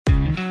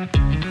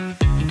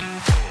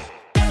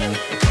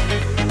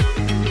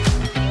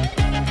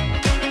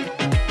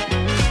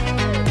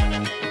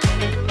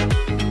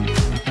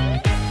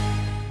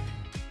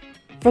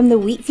From the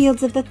wheat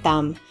fields of the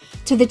Thumb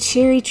to the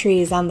cherry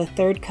trees on the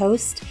Third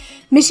Coast,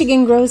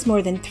 Michigan grows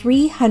more than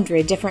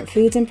 300 different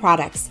foods and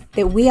products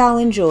that we all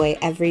enjoy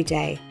every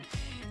day.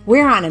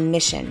 We're on a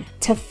mission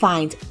to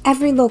find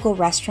every local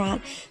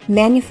restaurant,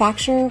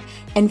 manufacturer,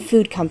 and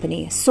food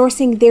company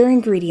sourcing their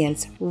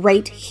ingredients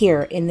right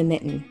here in the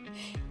Mitten.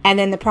 And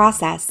in the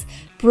process,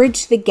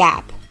 bridge the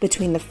gap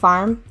between the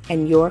farm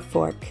and your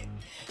fork.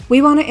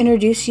 We want to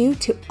introduce you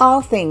to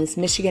all things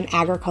Michigan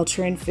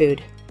agriculture and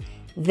food.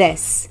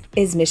 This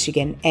is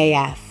Michigan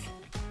AF.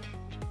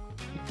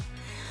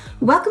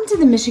 Welcome to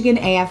the Michigan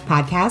AF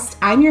podcast.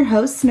 I'm your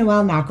host,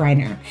 Noelle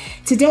Nachreiner.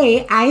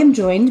 Today, I am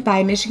joined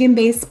by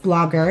Michigan-based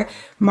blogger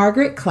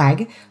Margaret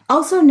Clegg,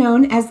 also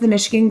known as the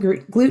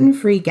Michigan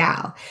Gluten-Free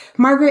Gal.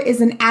 Margaret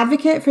is an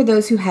advocate for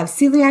those who have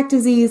celiac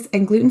disease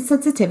and gluten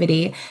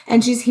sensitivity,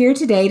 and she's here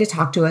today to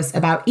talk to us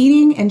about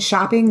eating and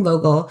shopping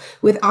local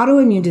with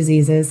autoimmune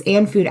diseases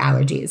and food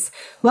allergies.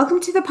 Welcome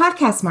to the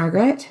podcast,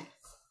 Margaret.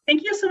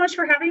 Thank you so much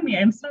for having me.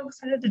 I'm so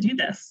excited to do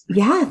this.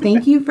 Yeah,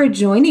 thank you for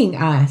joining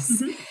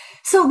us.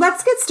 So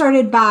let's get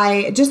started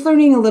by just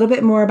learning a little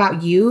bit more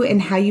about you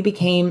and how you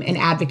became an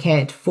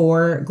advocate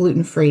for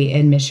gluten-free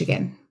in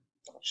Michigan.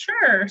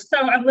 Sure. So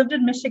I've lived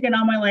in Michigan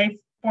all my life,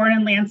 born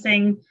in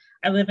Lansing.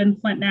 I live in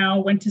Flint now,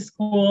 went to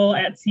school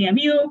at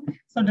CMU,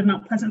 lived in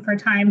Mount Pleasant for a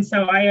time.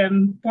 So I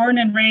am born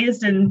and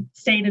raised and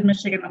stayed in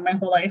Michigan my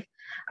whole life.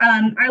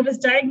 I was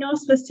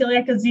diagnosed with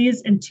celiac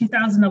disease in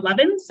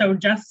 2011, so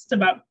just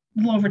about a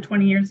little over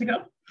 20 years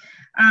ago.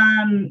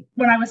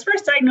 When I was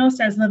first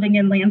diagnosed, I was living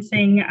in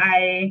Lansing,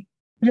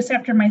 just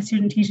after my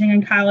student teaching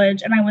in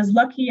college, and I was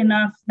lucky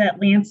enough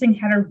that Lansing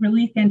had a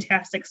really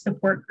fantastic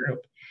support group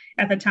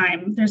at the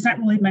time. There's not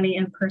really many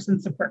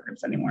in-person support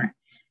groups anymore.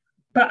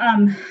 But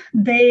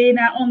they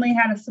not only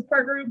had a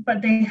support group,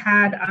 but they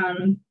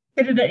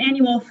did an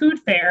annual food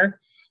fair.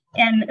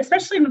 And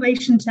especially in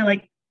relation to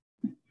like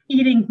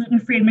eating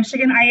gluten-free in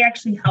Michigan, I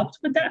actually helped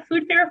with that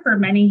food fair for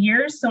many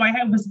years. So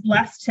I was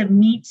blessed to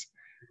meet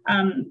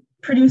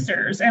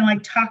producers and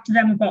like talk to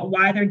them about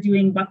why they're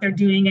doing what they're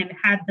doing, and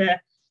had the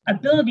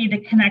ability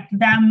to connect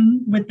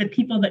them with the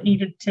people that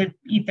needed to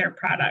eat their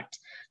product.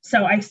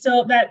 So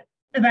that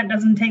event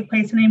doesn't take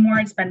place anymore.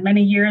 It's been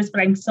many years,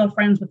 but I'm still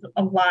friends with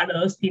a lot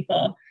of those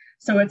people.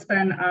 So it's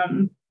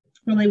been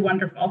really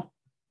wonderful.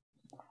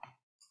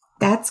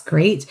 That's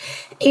great.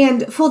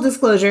 And full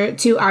disclosure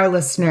to our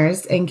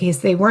listeners, in case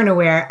they weren't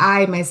aware,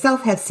 I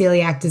myself have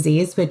celiac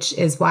disease, which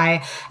is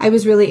why I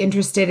was really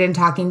interested in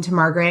talking to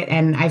Margaret.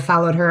 And I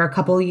followed her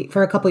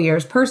for a couple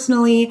years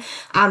personally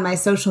on my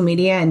social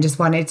media, and just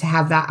wanted to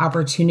have that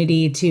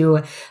opportunity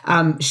to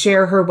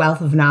share her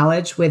wealth of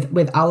knowledge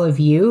with all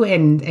of you,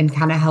 and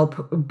kind of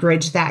help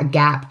bridge that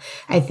gap,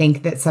 I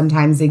think, that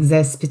sometimes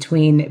exists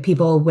between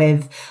people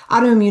with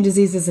autoimmune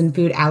diseases and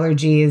food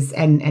allergies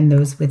and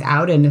those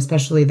without, and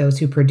especially those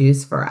who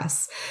produce for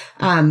us.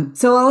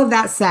 So all of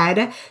that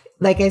said,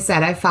 like I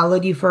said, I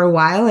followed you for a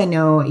while. I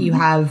know you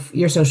have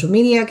your social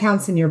media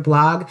accounts and your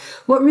blog.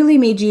 What really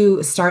made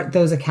you start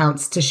those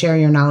accounts to share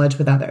your knowledge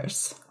with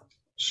others?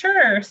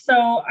 Sure.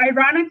 So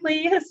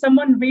ironically,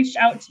 someone reached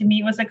out to me.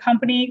 It was a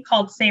company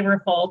called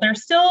Saberful. They're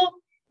still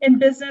in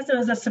business. It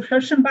was a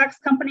subscription box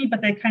company,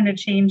 but they kind of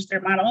changed their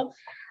model.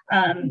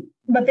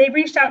 But they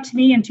reached out to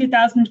me in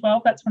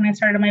 2012. That's when I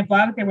started my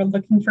blog. They were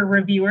looking for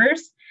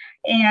reviewers.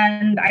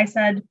 And I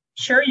said,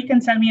 sure, you can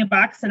send me a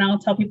box and I'll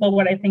tell people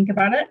what I think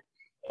about it.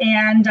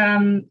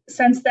 And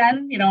since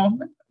then,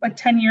 like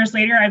 10 years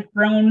later, I've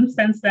grown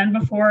since then.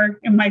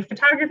 And my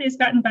photography has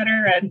gotten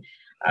better. And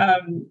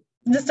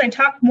I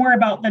talk more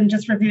about than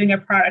just reviewing a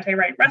product. I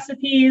write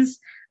recipes.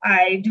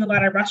 I do a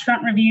lot of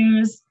restaurant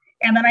reviews.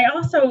 And then I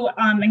also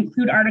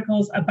include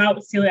articles about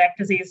celiac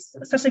disease,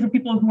 especially for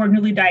people who are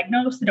newly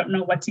diagnosed, they don't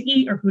know what to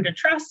eat or who to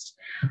trust.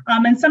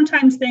 And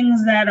sometimes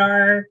things that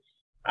are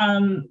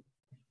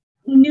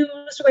news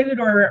related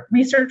or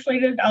research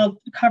related,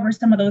 I'll cover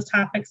some of those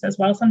topics as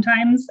well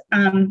sometimes.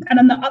 And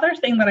then the other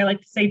thing that I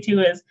like to say too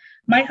is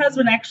my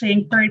husband actually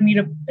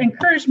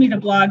encouraged me to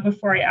blog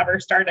before I ever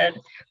started.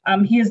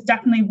 He is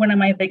definitely one of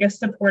my biggest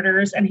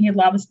supporters, and he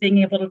loves being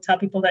able to tell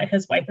people that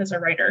his wife is a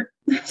writer.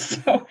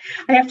 So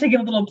I have to give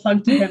a little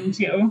plug to him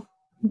too.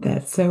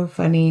 That's so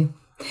funny.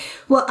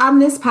 Well, on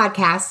this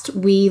podcast,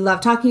 we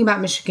love talking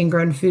about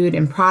Michigan-grown food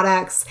and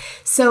products.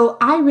 So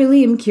I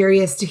really am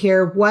curious to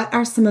hear, what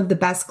are some of the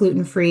best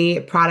gluten-free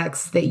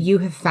products that you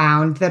have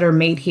found that are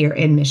made here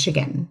in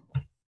Michigan?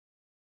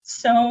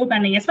 So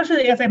many,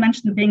 especially as I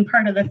mentioned, being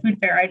part of the food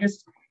fair.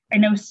 I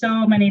know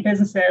so many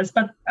businesses,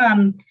 but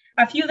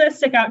a few that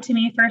stick out to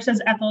me first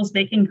is Ethel's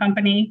Baking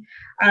Company.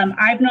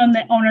 I've known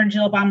the owner,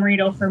 Jill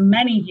Bomarito, for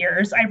many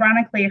years.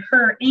 Ironically,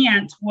 her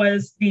aunt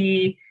was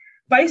the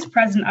vice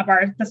president of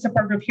the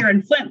support group here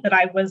in Flint that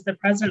I was the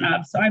president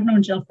of. So I've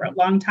known Jill for a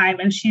long time,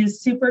 and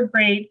she's super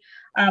great.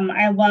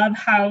 I love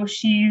how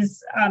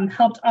she's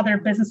helped other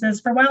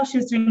businesses. For a while, she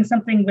was doing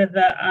something with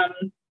the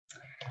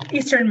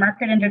Eastern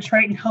Market in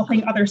Detroit and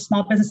helping other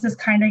small businesses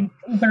kind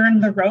of learn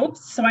the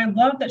ropes. So I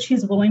love that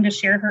she's willing to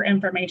share her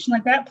information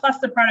like that. Plus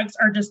the products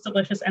are just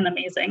delicious and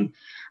amazing.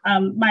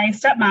 My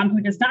stepmom,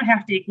 who does not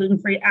have to eat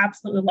gluten-free,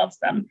 absolutely loves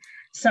them.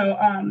 So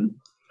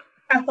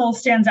Ethel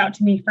stands out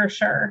to me for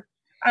sure.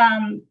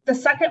 The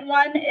second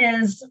one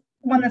is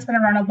one that's been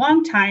around a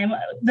long time,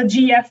 the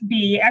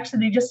GFB.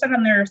 Actually, they just said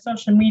on their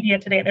social media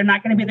today, they're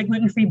not going to be the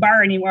gluten-free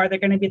bar anymore. They're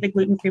going to be the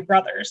gluten-free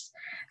brothers.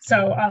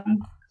 So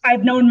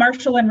I've known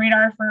Marshall and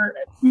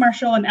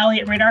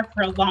Elliot Radar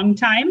for a long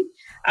time.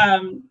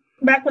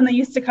 Back when they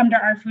used to come to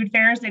our food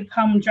fairs, they'd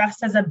come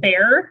dressed as a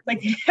bear,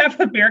 like they have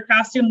a bear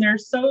costume. They're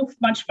so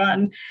much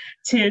fun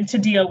to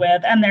deal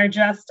with. And they're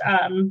just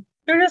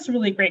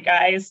really great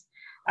guys.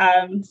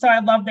 So I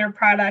love their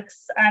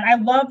products, and I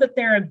love that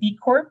they're a B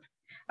Corp.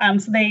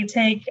 So they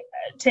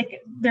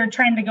they're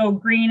trying to go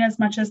green as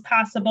much as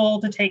possible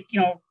to take,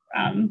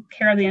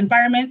 care of the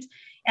environment.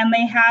 And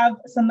they have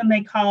something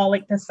they call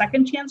like the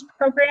Second Chance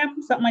program,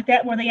 something like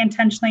that, where they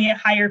intentionally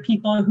hire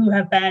people who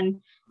have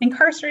been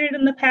incarcerated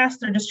in the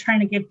past. They're just trying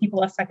to give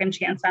people a second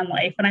chance on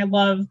life. And I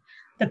love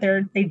that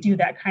they do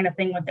that kind of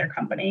thing with their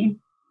company.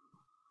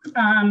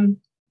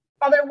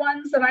 Other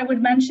ones that I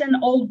would mention,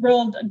 Old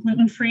World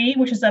Gluten Free,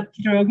 which is a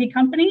pierogi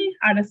company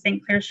out of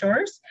St. Clair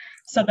Shores.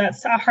 So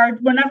that's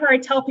whenever I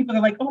tell people,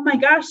 they're like, oh my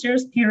gosh,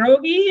 there's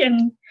pierogi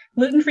and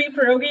gluten-free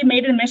pierogi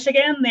made in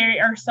Michigan. They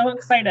are so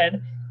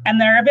excited.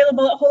 And they're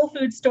available at Whole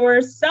Food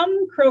stores,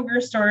 some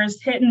Kroger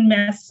stores, hit and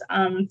miss,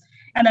 and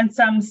then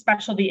some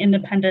specialty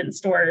independent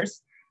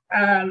stores.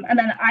 And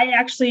then I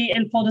actually,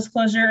 in full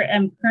disclosure,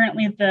 am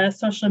currently the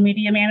social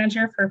media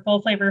manager for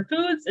Full Flavor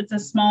Foods. It's a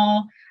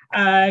small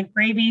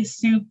gravy,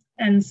 soup,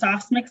 and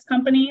sauce mix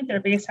company.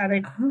 They're based out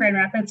of Grand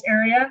Rapids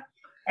area.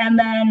 And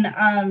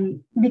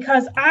then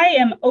because I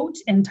am oat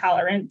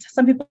intolerant,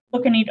 some people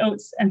can eat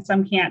oats and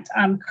some can't.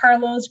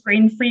 Carlo's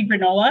grain-free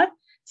granola.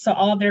 So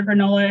all of their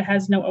granola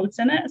has no oats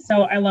in it.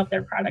 So I love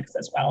their products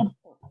as well.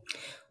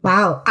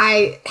 Wow.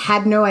 I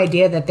had no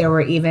idea that there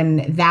were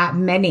even that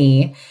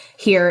many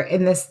here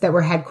that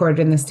were headquartered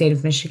in the state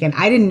of Michigan.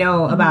 I didn't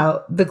know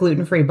about the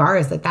gluten-free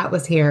bars, that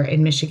was here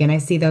in Michigan. I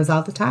see those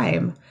all the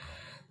time.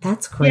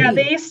 That's great. Yeah,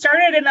 they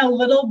started in a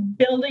little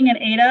building in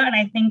Ada, and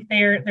I think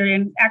they're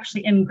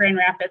actually in Grand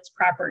Rapids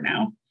proper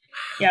now.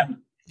 Yep.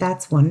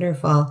 That's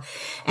wonderful.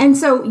 And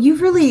so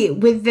you've really,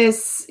 with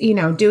this,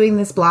 doing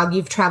this blog,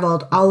 you've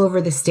traveled all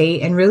over the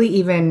state and really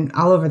even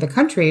all over the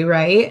country,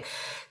 right?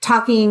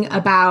 Talking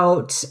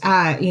about,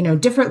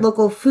 different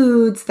local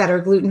foods that are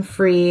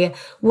gluten-free.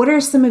 What are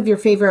some of your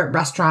favorite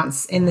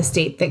restaurants in the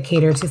state that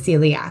cater to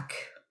celiac?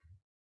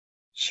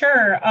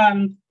 Sure.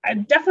 I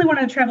definitely want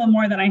to travel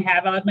more than I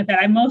have. I'll admit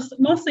that. I'm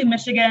mostly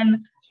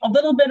Michigan, a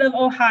little bit of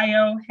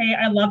Ohio. Hey,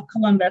 I love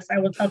Columbus. I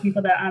will tell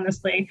people that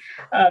honestly.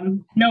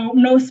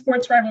 No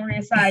sports rivalry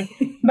aside.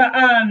 But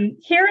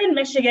here in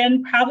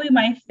Michigan, probably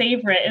my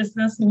favorite is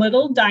this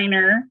little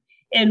diner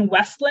in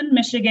Westland,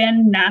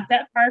 Michigan, not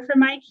that far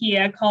from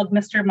IKEA, called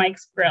Mr.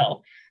 Mike's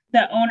Grill.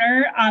 The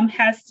owner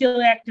has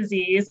celiac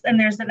disease, and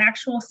there's an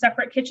actual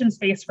separate kitchen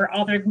space for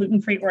all their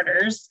gluten-free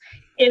orders.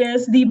 It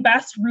is the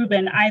best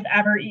Reuben I've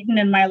ever eaten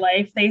in my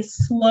life. They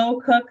slow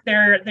cook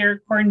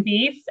their corned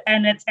beef,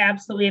 and it's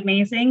absolutely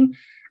amazing.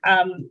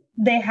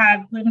 They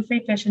have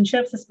gluten-free fish and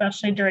chips,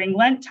 especially during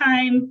Lent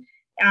time.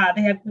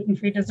 They have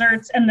gluten-free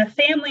desserts, and the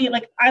family,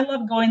 I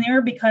love going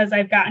there because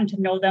I've gotten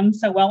to know them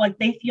so well.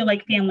 They feel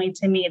like family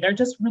to me. They're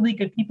just really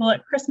good people.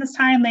 At Christmas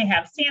time, they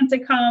have Santa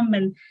come,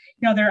 and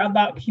they're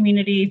about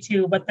community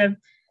too. But the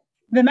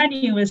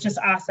menu is just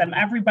awesome.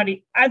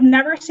 I've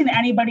never seen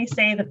anybody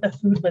say that the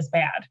food was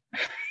bad,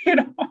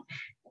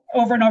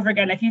 over and over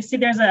again. If you see,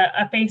 there's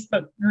a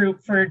Facebook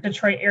group for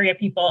Detroit area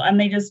people, and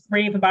they just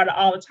rave about it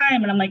all the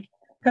time. And I'm like,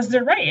 because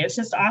they're right. It's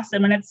just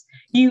awesome. And it's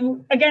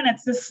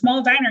this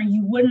small diner.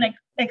 You wouldn't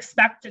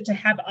expect it to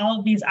have all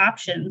of these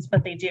options,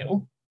 but they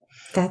do.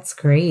 That's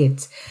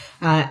great.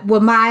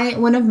 Well,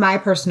 one of my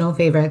personal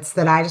favorites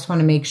that I just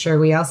want to make sure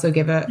we also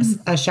give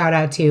a shout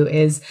out to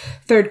is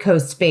Third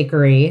Coast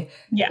Bakery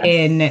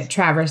in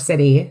Traverse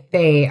City.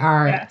 They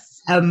are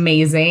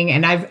amazing.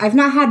 And I've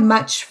not had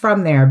much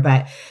from there,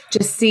 but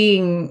just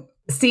seeing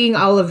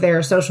all of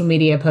their social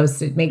media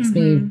posts, it makes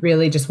me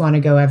really just want to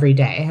go every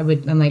day. I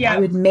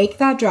would make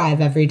that drive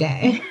every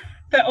day.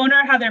 The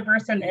owner, Heather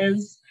Burson,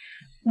 is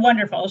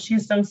wonderful.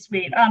 She's so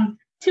sweet.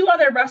 Two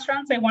other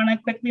restaurants I want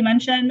to quickly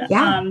mention.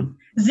 Yeah.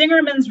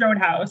 Zingerman's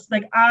Roadhouse.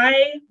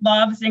 I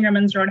love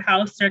Zingerman's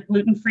Roadhouse. Their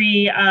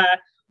gluten-free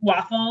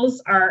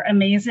waffles are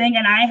amazing.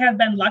 And I have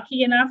been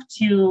lucky enough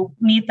to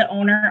meet the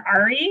owner,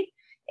 Ari.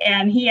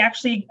 And he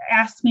actually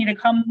asked me to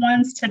come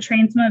once to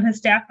train some of his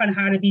staff on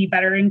how to be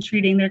better in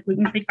treating their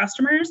gluten-free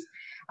customers.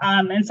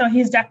 And so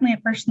he's definitely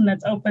a person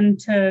that's open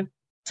to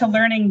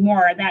learning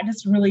more. And that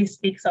just really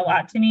speaks a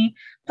lot to me.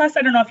 Plus,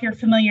 I don't know if you're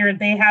familiar,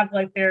 they have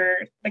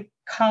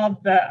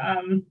called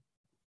the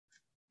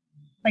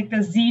like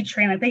the Z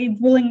train, like they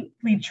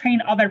willingly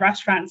train other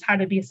restaurants how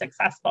to be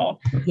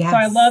successful. Yes. So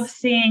I love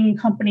seeing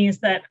companies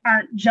that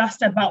aren't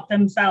just about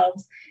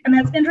themselves. And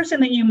that's interesting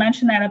that you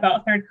mentioned that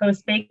about Third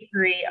Coast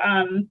Bakery.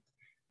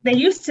 They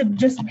used to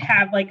just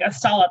have like a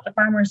stall at the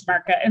farmer's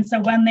market. And so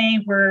when they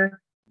were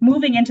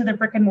moving into the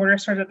brick and mortar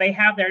store that they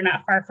have there,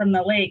 not far from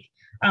the lake,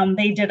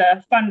 they did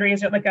a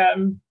fundraiser, like a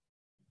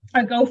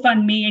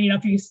GoFundMe. And,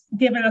 if you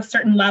give it a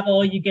certain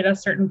level, you get a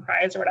certain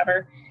prize or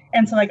whatever.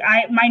 And so like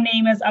my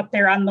name is up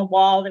there on the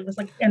wall. It was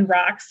like in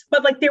rocks,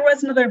 but like there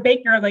was another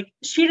baker, like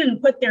she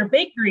didn't put their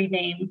bakery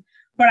name,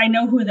 but I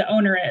know who the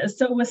owner is.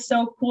 So it was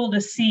so cool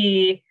to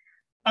see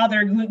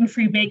other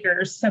gluten-free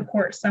bakers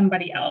support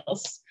somebody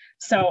else.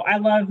 So I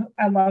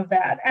love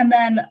that. And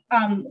then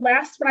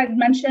last one I'd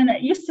mention,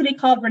 it used to be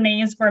called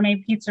Renee's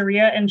Gourmet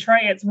Pizzeria in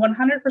Troy. It's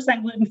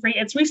 100% gluten-free.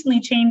 It's recently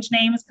changed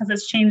names because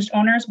it's changed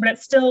owners, but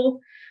it's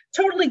still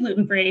totally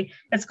gluten-free.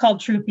 It's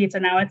called True Pizza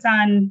now. I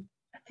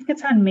think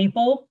it's on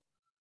Maple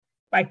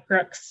by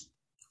Crooks.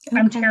 Okay.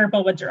 I'm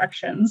terrible with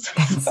directions.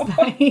 That's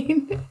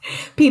fine.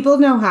 People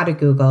know how to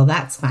Google.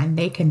 That's fine.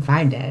 They can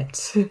find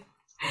it.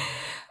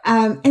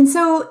 And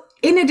so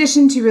in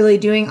addition to really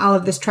doing all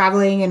of this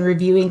traveling and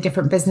reviewing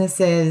different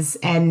businesses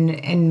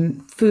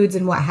and foods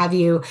and what have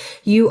you,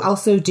 you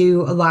also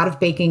do a lot of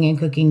baking and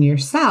cooking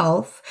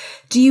yourself.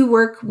 Do you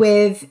work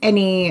with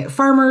any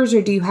farmers,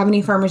 or do you have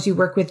any farmers you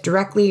work with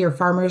directly, or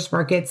farmers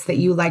markets that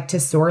you like to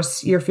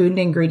source your food and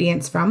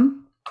ingredients from?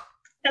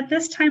 At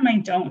this time, I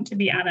don't, to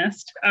be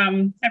honest.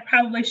 I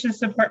probably should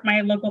support my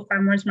local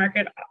farmers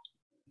market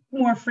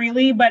more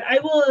freely, but I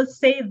will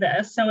say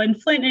this. So in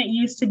Flint, it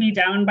used to be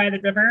down by the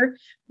river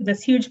with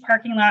this huge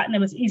parking lot, and it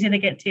was easy to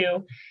get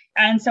to.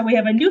 And so we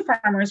have a new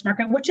farmers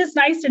market, which is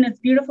nice and it's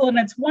beautiful and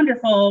it's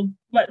wonderful,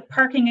 but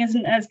parking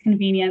isn't as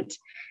convenient.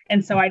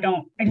 And so I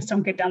just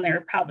don't get down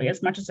there probably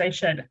as much as I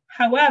should.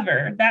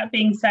 However, that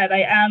being said,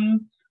 I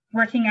am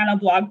working on a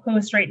blog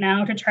post right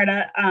now to try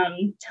to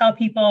tell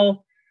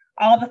people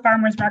all the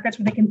farmers markets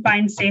where they can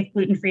find safe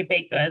gluten-free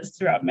baked goods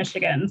throughout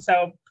Michigan.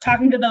 So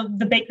talking to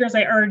the bakers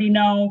I already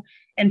know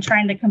and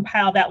trying to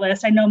compile that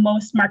list. I know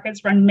most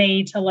markets run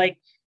May to like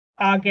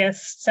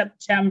August,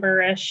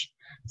 September-ish.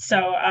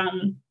 So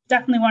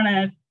definitely want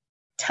to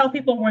tell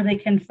people where they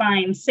can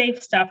find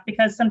safe stuff,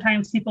 because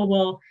sometimes people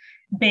will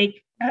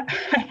bake.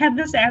 I had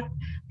this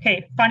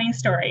funny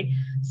story.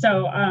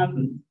 So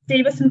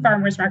Davison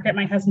Farmers Market,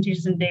 my husband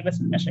teaches in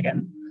Davison,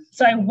 Michigan.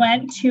 So I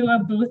went to a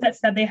booth that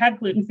said they had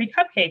gluten-free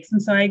cupcakes.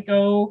 And so I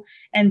go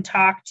and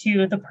talk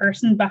to the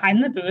person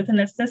behind the booth, and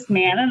it's this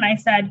man. And I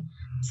said,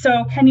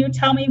 so can you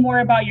tell me more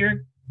about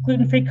your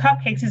gluten-free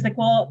cupcakes? He's like,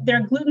 well,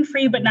 they're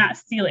gluten-free, but not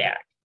celiac.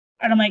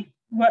 And I'm like,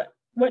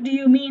 what do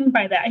you mean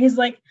by that? He's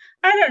like,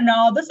 I don't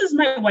know. This is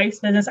my wife's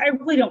business. I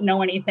really don't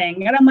know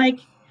anything. And I'm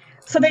like,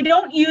 so they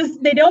don't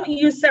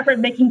use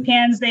separate baking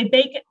pans. They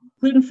bake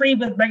gluten-free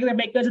with regular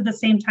baked goods at the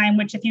same time,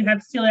 which if you have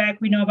celiac,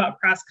 we know about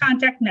cross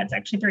contact, and that's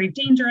actually very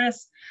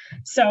dangerous.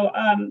 So,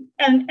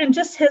 and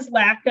just his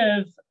lack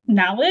of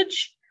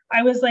knowledge,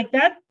 I was like,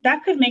 that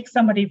could make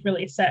somebody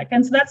really sick.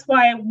 And so that's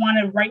why I want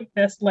to write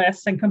this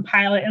list and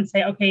compile it and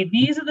say, okay,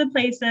 these are the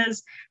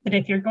places that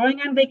if you're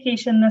going on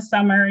vacation this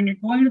summer and you're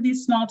going to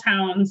these small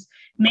towns,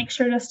 make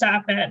sure to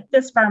stop at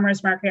this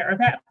farmer's market or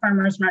that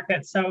farmer's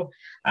market so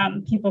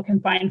people can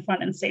find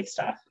fun and safe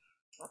stuff.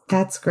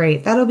 That's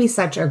great. That'll be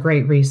such a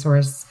great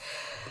resource.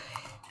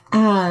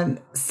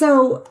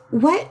 So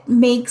what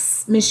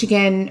makes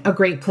Michigan a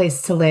great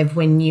place to live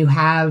when you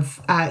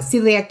have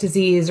celiac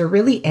disease or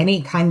really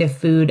any kind of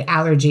food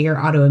allergy or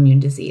autoimmune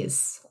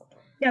disease?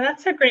 Yeah,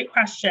 that's a great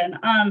question.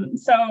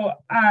 So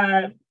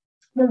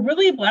we're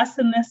really blessed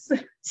in this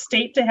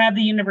state to have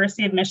the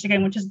University of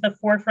Michigan, which is the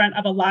forefront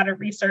of a lot of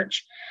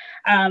research.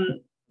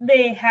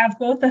 They have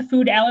both a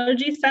food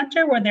allergy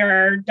center where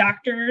there are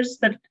doctors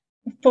that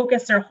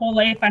focus their whole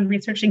life on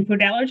researching food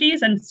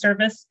allergies and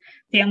service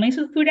families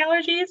with food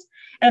allergies.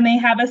 And they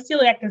have a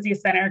celiac disease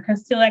center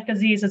because celiac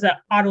disease is an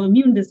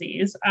autoimmune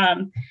disease.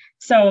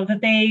 So that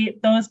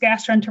those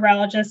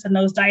gastroenterologists and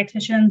those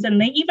dietitians,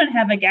 and they even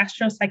have a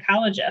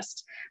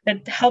gastropsychologist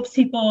that helps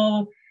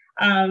people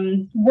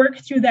work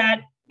through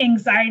that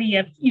anxiety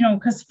of,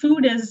 because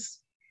food is,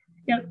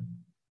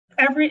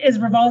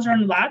 revolves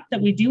around a lot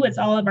that we do. It's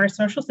all of our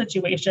social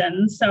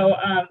situations. So,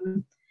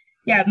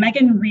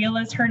 Megan Reel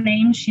is her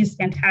name. She's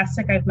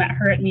fantastic. I've met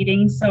her at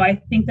meetings. So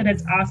I think that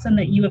it's awesome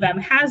that U of M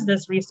has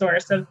this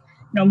resource of,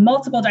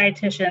 multiple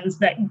dietitians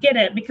that get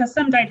it, because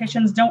some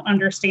dietitians don't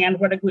understand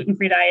what a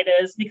gluten-free diet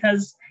is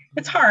because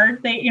it's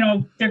hard.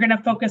 They're going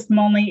to focus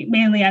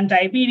mainly on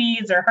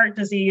diabetes or heart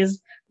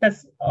disease.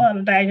 That's a lot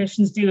of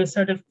dietitians do.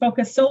 So to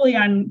focus solely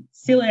on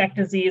celiac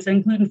disease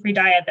and gluten-free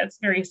diet, that's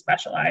very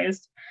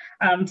specialized.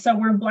 So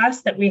we're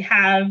blessed that we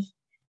have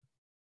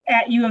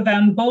at U of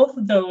M both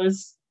of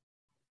those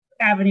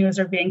avenues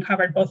are being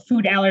covered, both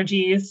food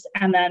allergies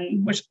and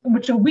then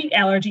which a wheat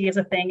allergy is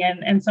a thing.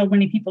 And so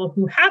many people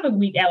who have a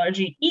wheat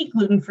allergy eat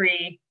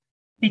gluten-free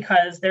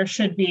because there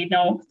should be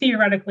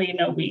theoretically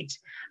no wheat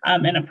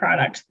in a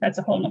product. That's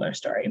a whole nother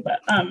story.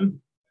 But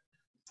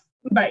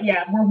But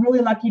yeah, we're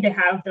really lucky to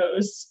have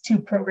those two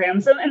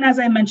programs. And as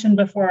I mentioned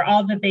before,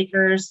 all the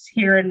bakers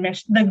here in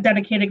the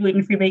dedicated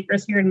gluten-free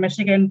bakers here in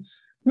Michigan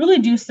really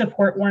do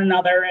support one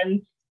another.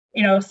 And,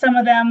 some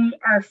of them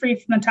are free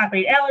from the top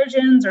 8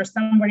 allergens, or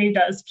somebody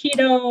does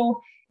keto.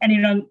 And,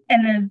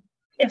 and then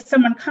if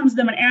someone comes to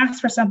them and asks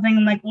for something,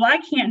 I'm like, well, I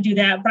can't do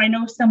that, but I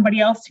know somebody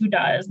else who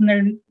does.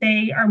 And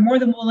they are more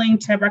than willing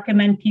to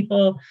recommend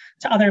people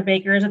to other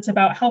bakers. It's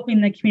about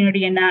helping the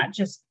community and not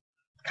just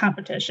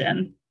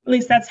competition. At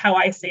least that's how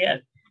I see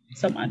it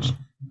so much.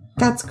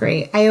 That's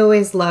great. I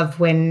always love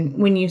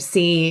when you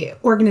see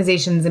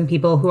organizations and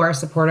people who are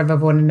supportive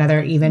of one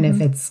another, even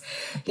if it's,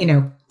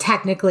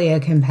 technically a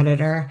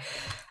competitor.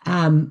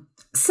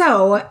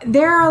 So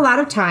there are a lot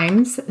of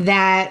times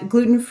that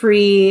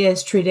gluten-free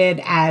is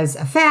treated as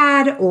a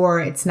fad,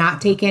 or it's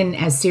not taken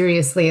as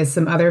seriously as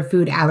some other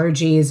food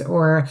allergies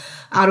or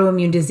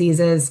autoimmune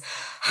diseases.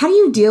 How do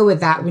you deal with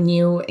that when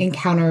you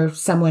encounter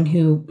someone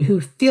who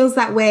feels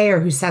that way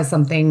or who says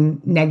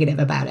something negative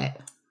about it?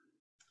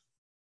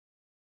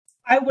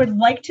 I would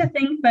like to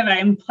think that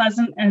I'm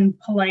pleasant and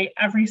polite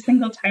every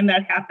single time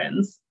that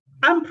happens.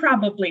 I'm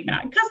probably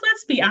not, because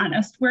let's be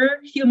honest, we're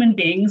human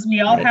beings.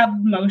 We all have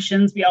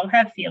emotions. We all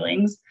have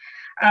feelings.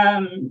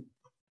 And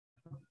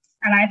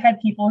I've had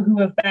people who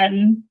have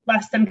been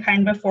less than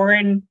kind before,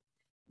 and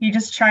you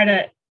just try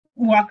to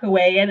walk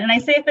away. And I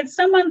say, if it's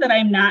someone that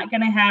I'm not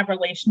going to have a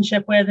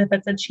relationship with, if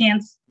it's a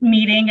chance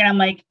meeting and I'm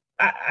like,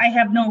 I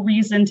have no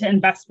reason to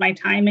invest my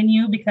time in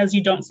you because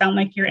you don't sound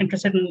like you're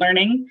interested in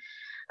learning.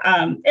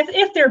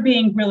 If they're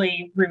being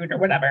really rude or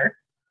whatever,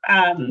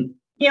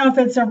 if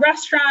it's a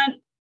restaurant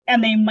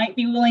and they might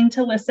be willing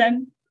to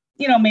listen,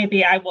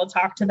 maybe I will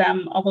talk to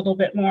them a little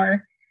bit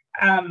more.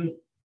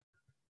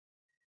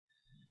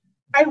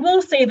 I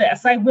will say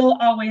this, I will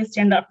always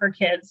stand up for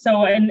kids.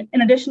 So in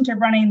addition to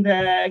running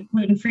the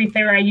gluten-free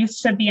fair, I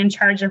used to be in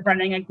charge of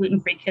running a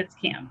gluten-free kids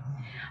camp.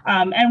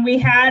 And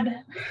we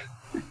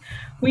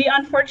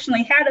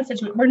unfortunately had a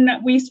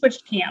situation, we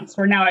switched camps.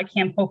 We're now at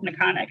Camp Hope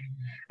Neconic.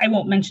 I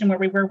won't mention where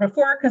we were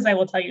before because I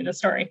will tell you the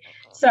story.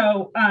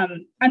 So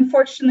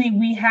unfortunately,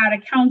 we had a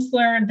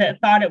counselor that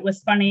thought it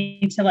was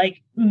funny to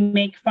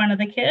make fun of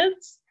the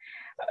kids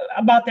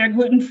about their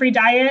gluten-free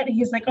diet.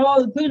 He's like,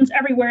 oh, gluten's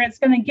everywhere, it's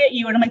going to get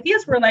you. And I'm like,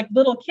 these were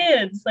little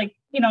kids,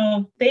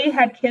 they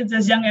had kids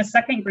as young as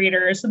second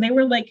graders. So they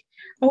were like,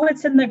 oh,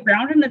 it's in the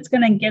ground and it's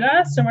going to get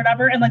us or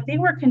whatever. And they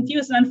were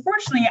confused. And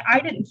unfortunately, I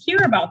didn't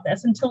hear about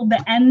this until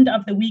the end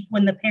of the week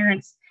when the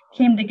parents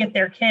came to get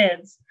their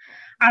kids.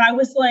 And I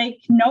was like,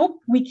 nope,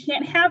 we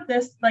can't have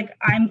this.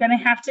 I'm going to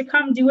have to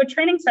come do a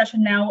training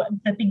session now at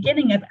the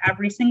beginning of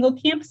every single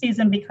camp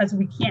season because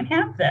we can't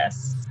have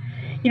this.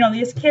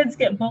 These kids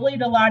get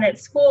bullied a lot at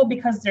school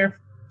because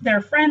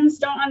their friends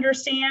don't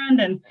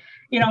understand. And,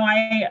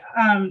 I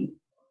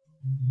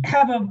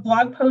have a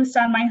blog post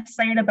on my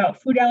site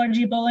about food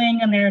allergy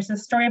bullying. And there's a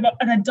story about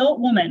an adult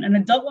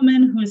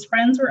woman whose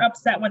friends were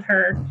upset with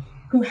her,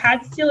 who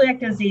had celiac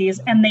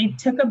disease, and they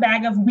took a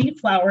bag of wheat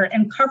flour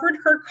and covered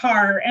her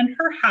car and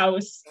her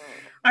house.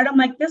 And I'm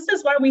like, this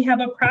is why we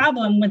have a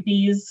problem with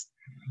these,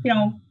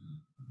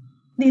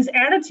 these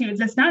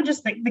attitudes. It's not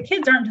just the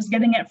kids aren't just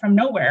getting it from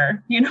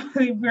nowhere.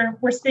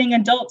 We're seeing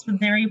adults with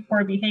very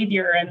poor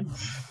behavior. And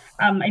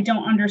I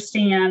don't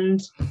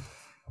understand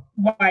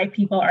why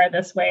people are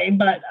this way.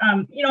 But,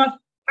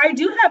 I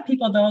do have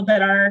people though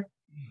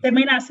that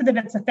may not say that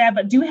it's a fad,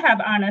 but do have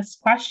honest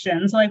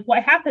questions like,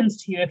 what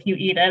happens to you if you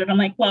eat it? And I'm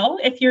like, well,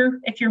 if you're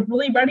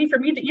really ready for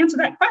me to answer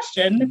that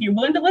question, if you're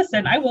willing to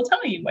listen, I will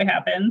tell you what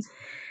happens.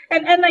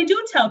 And I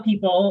do tell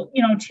people,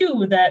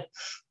 too, that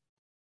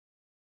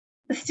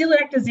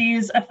celiac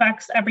disease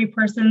affects every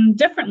person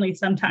differently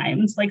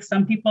sometimes.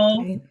 Some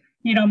people,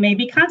 may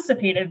be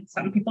constipated.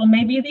 Some people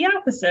may be the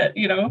opposite,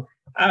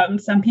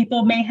 some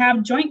people may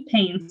have joint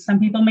pain. Some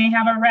people may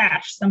have a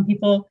rash. Some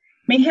people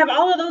may have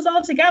all of those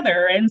all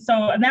together. And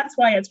that's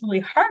why it's really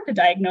hard to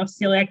diagnose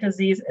celiac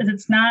disease, is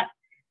it's not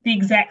the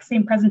exact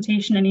same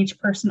presentation in each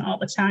person all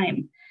the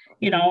time.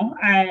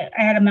 I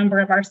had a member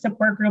of our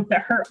support group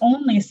that her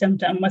only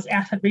symptom was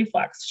acid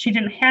reflux. She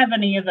didn't have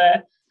any of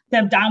the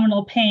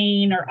abdominal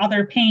pain or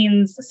other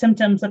pains,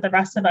 symptoms that the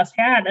rest of us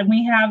had. And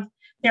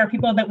there are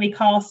people that we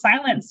call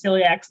silent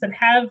celiacs that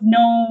have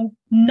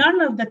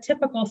none of the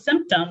typical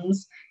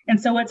symptoms. And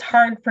so it's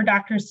hard for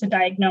doctors to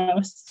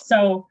diagnose.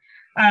 So,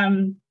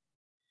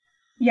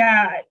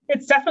 yeah,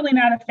 it's definitely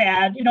not a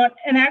fad,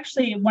 and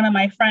actually one of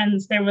my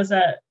friends, there was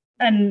a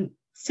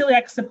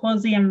celiac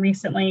symposium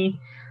recently.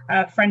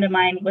 A friend of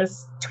mine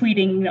was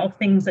tweeting,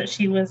 things that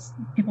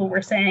people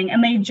were saying,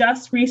 and they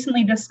just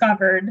recently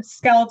discovered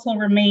skeletal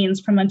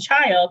remains from a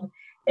child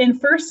in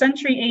 1st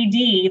century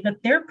AD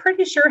that they're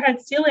pretty sure had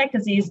celiac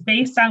disease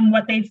based on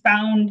what they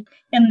found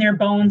in their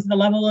bones, the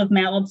level of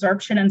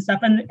malabsorption and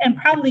stuff, and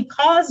probably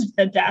caused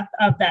the death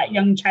of that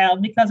young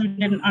child because we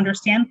didn't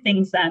understand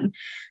things then.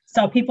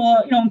 So people,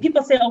 when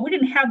people say, oh, we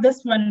didn't have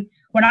this when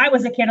I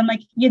was a kid, I'm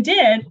like, you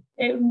did.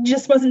 It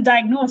just wasn't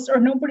diagnosed or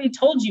nobody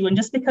told you. And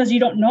just because you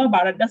don't know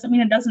about it doesn't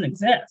mean it doesn't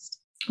exist.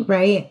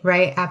 Right,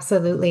 right.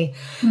 Absolutely.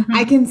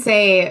 I Hmm. can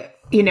say,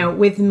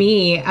 with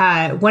me,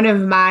 one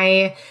of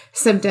my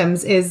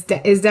symptoms is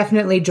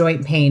definitely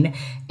joint pain. Yeah.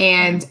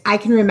 And I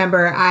can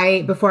remember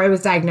before I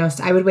was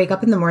diagnosed, I would wake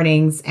up in the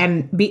mornings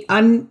and be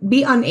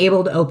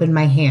unable to open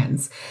my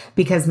hands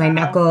because my Wow.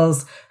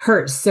 knuckles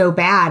hurt so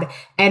bad.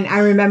 And I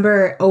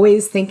remember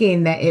always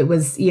thinking that it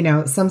was,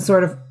 some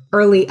sort of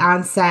early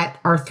onset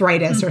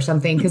arthritis or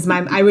something, because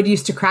I would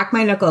used to crack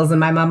my knuckles and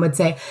my mom would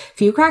say,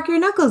 if you crack your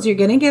knuckles, you're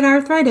going to get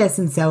arthritis.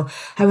 And so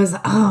I was,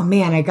 oh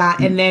man,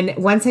 and then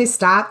once I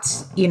stopped,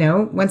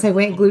 once I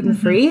went gluten Hmm.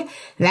 free,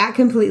 that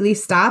completely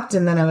stopped.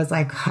 And then I was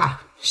like,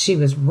 ha, she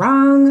was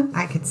wrong.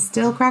 I could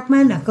still crack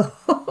my knuckles.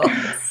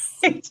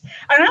 And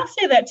I'll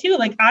say that too.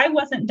 Like I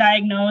wasn't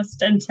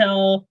diagnosed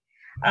until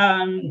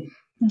um,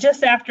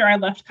 just after I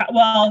left.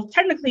 Well,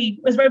 technically,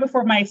 it was right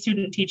before my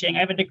student teaching. I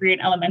have a degree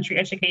in elementary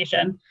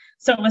education,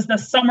 so it was the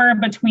summer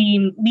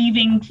between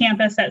leaving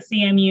campus at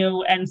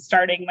CMU and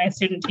starting my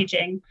student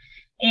teaching.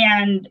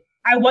 And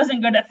I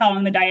wasn't good at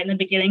following the diet in the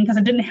beginning because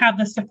I didn't have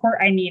the support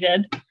I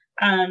needed.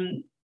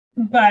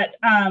 But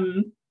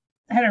I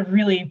had a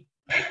really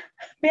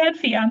bad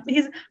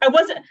fiance. I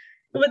wasn't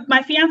with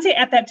my fiance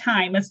at that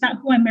time. It's not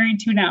who I'm married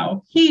to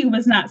now. He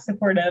was not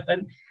supportive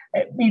and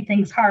it made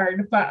things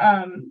hard. But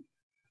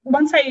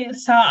once I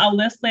saw a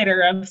list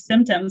later of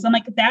symptoms, I'm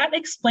like, that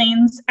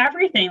explains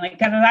everything. Like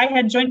that I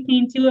had joint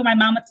pain too. And my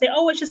mom would say,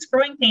 oh, it's just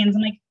growing pains.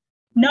 I'm like,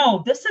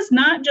 no, this is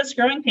not just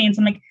growing pains.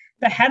 I'm like,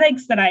 the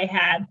headaches that I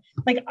had,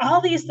 like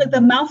all these, like the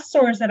mouth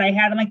sores that I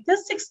had. I'm like,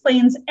 this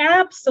explains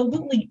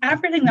absolutely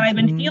everything that I've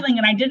been Mhm. feeling.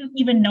 And I didn't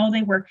even know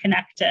they were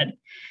connected.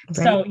 Right.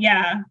 So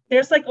yeah,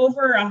 there's like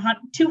over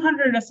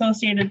 200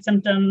 associated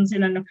symptoms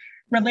in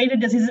related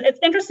diseases. It's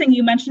interesting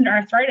you mentioned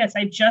arthritis.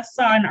 I just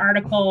saw an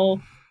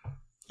article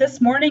this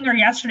morning or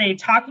yesterday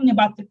talking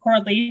about the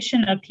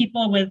correlation of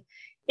people with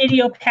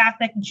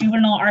idiopathic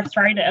juvenile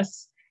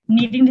arthritis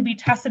needing to be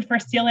tested for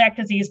celiac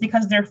disease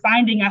because they're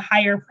finding a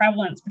higher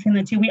prevalence between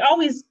the two. We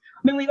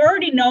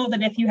already know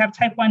that if you have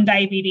type 1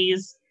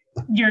 diabetes,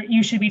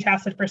 you should be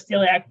tested for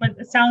celiac, but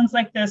it sounds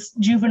like this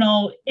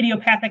juvenile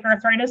idiopathic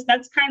arthritis,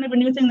 that's kind of a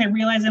new thing. They're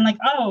realizing like,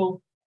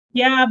 oh,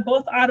 yeah,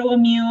 both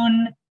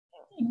autoimmune,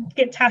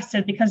 get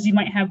tested because you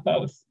might have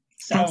both.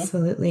 So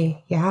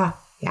Absolutely. Yeah.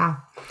 Yeah.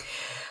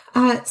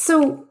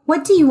 So,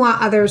 what do you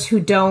want others who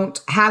don't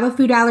have a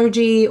food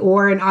allergy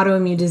or an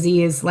autoimmune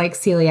disease like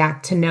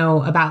celiac to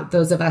know about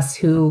those of us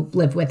who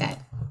live with it?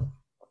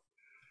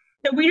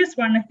 that we just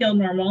want to feel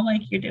normal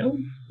like you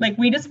do. Like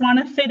we just want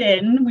to fit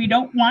in. We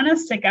don't want to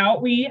stick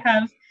out. We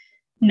have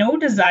no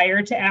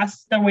desire to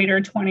ask the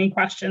waiter 20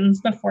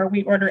 questions before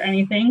we order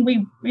anything.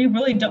 We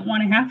really don't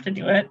want to have to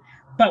do it,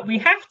 but we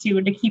have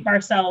to keep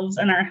ourselves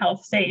and our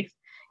health safe.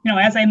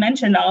 As I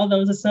mentioned, all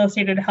those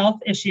associated health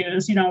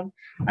issues,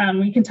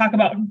 we can talk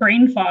about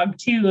brain fog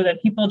too,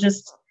 that people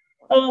just,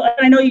 oh,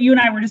 I know you and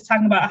I were just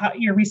talking about how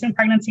your recent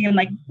pregnancy and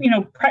like,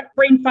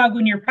 brain fog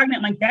when you're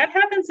pregnant, like that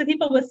happens to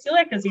people with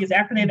celiac disease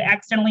after they've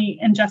accidentally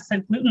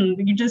ingested gluten.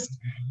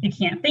 You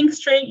can't think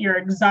straight. You're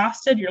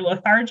exhausted. You're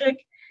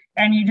lethargic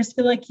and you just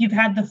feel like you've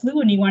had the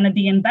flu and you want to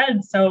be in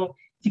bed. So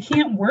you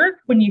can't work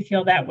when you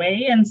feel that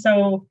way. And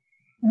so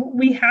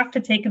we have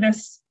to take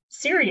this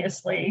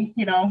seriously,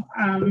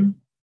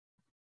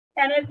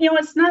 and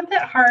it's not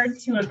that hard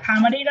to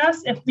accommodate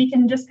us if we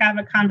can just have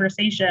a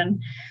conversation.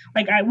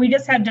 Like we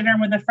just had dinner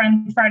with a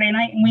friend Friday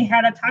night and we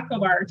had a taco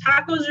bar.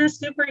 Tacos are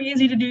super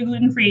easy to do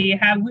gluten-free. You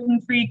have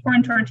gluten-free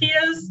corn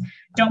tortillas,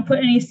 don't put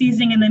any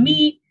seasoning in the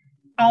meat,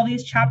 all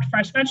these chopped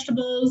fresh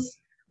vegetables,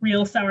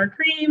 real sour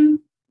cream.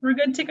 We're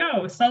good to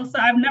go. Salsa,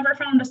 I've never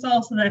found a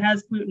salsa that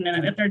has gluten in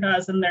it. If there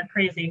does, then they're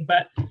crazy.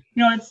 But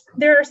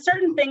there are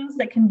certain things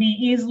that can be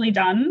easily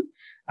done.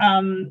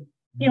 And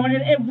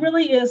it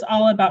really is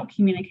all about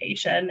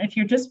communication. If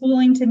you're just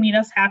willing to meet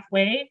us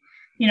halfway,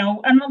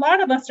 and a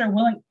lot of us are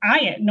willing,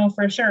 I know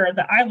for sure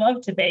that I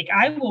love to bake.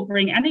 I will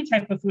bring any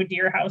type of food to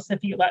your house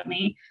if you let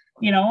me,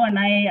 and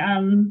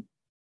I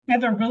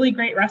have a really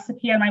great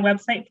recipe on my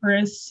website for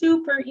a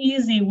super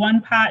easy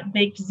one pot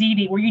baked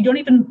ziti where you don't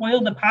even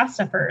boil the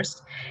pasta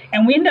first.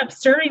 And we end up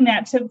serving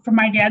that for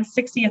my dad's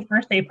 60th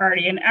birthday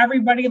party and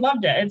everybody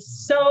loved it.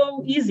 It's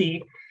so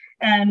easy.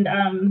 And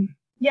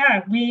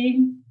yeah,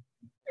 we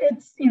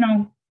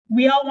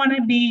all want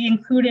to be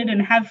included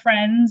and have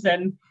friends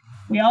and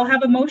we all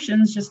have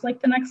emotions just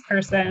like the next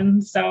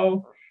person.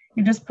 So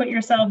you just put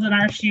yourselves in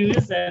our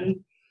shoes and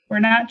we're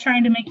not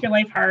trying to make your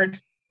life hard.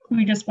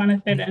 We just want to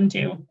fit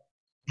into.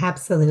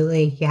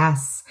 Absolutely.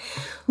 Yes.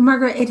 Well,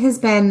 Margaret, it has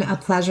been a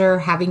pleasure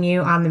having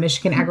you on the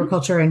Michigan Mm-hmm.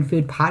 Agriculture and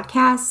Food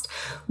Podcast.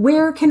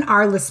 Where can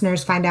our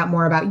listeners find out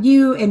more about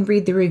you and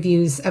read the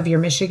reviews of your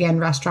Michigan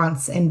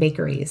restaurants and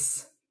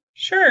bakeries?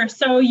 Sure.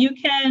 So you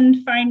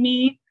can find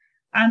me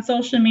on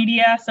social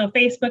media. So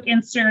Facebook,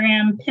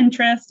 Instagram,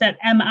 Pinterest at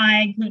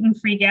MI Gluten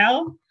Free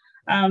Gal,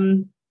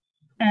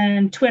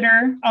 and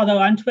Twitter. Although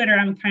on Twitter,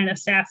 I'm kind of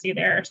sassy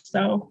there.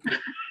 So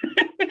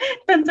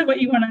Depends on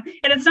what you want to.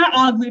 And it's not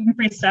all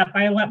gluten-free stuff.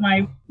 I let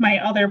my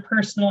other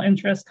personal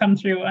interests come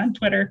through on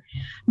Twitter.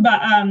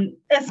 But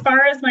as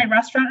far as my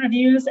restaurant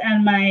reviews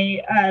and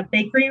my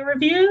bakery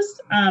reviews,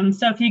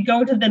 so if you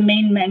go to the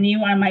main menu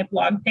on my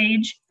blog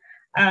page,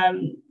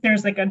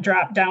 there's like a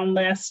drop-down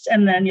list,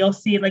 and then you'll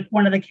see like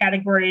one of the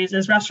categories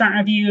is restaurant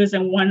reviews,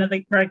 and one of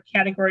the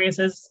categories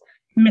is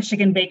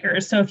Michigan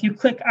bakers. So if you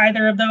click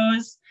either of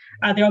those,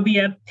 there'll be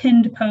a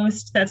pinned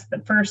post that's the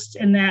first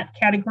in that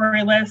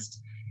category list,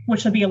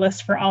 which will be a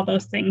list for all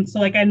those things. So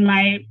like in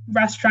my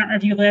restaurant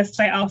review list,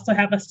 I also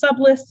have a sub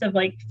list of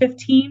like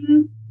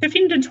 15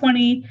 to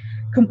 20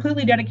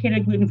 completely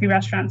dedicated gluten-free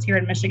restaurants here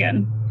in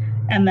Michigan.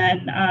 And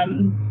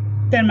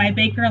then my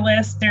baker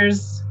list,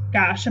 there's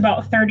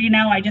about 30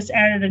 now. I just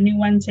added a new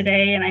one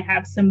today, and I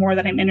have some more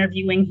that I'm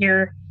interviewing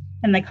here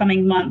in the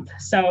coming month.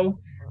 So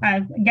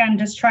again,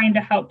 just trying to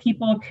help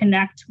people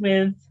connect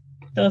with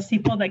those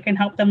people that can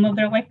help them live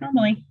their life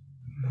normally.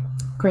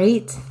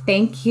 Great.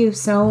 Thank you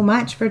so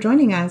much for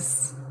joining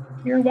us.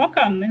 You're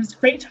welcome. It was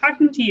great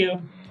talking to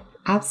you.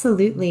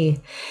 Absolutely.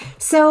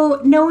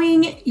 So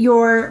knowing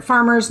your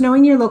farmers,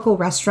 knowing your local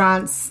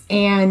restaurants,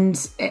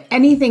 and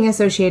anything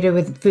associated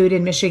with food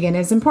in Michigan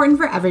is important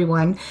for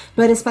everyone,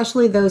 but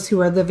especially those who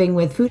are living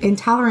with food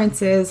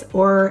intolerances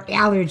or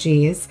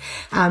allergies.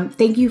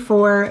 Thank you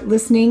for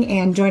listening,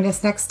 and join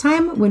us next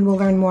time when we'll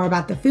learn more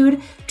about the food,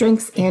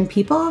 drinks, and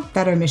people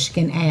that are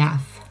Michigan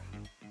AF.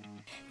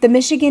 The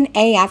Michigan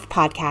AF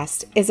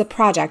podcast is a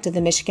project of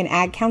the Michigan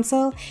Ag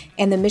Council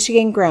and the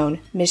Michigan Grown,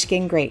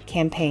 Michigan Great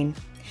campaign.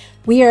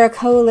 We are a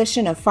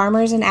coalition of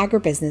farmers and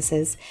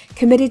agribusinesses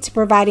committed to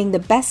providing the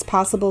best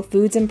possible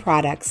foods and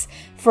products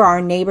for our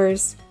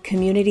neighbors,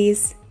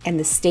 communities, and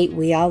the state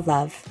we all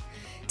love.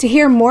 To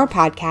hear more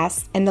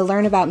podcasts and to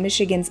learn about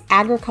Michigan's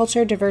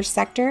agriculture diverse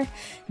sector,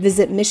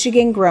 visit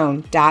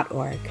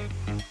michigangrown.org.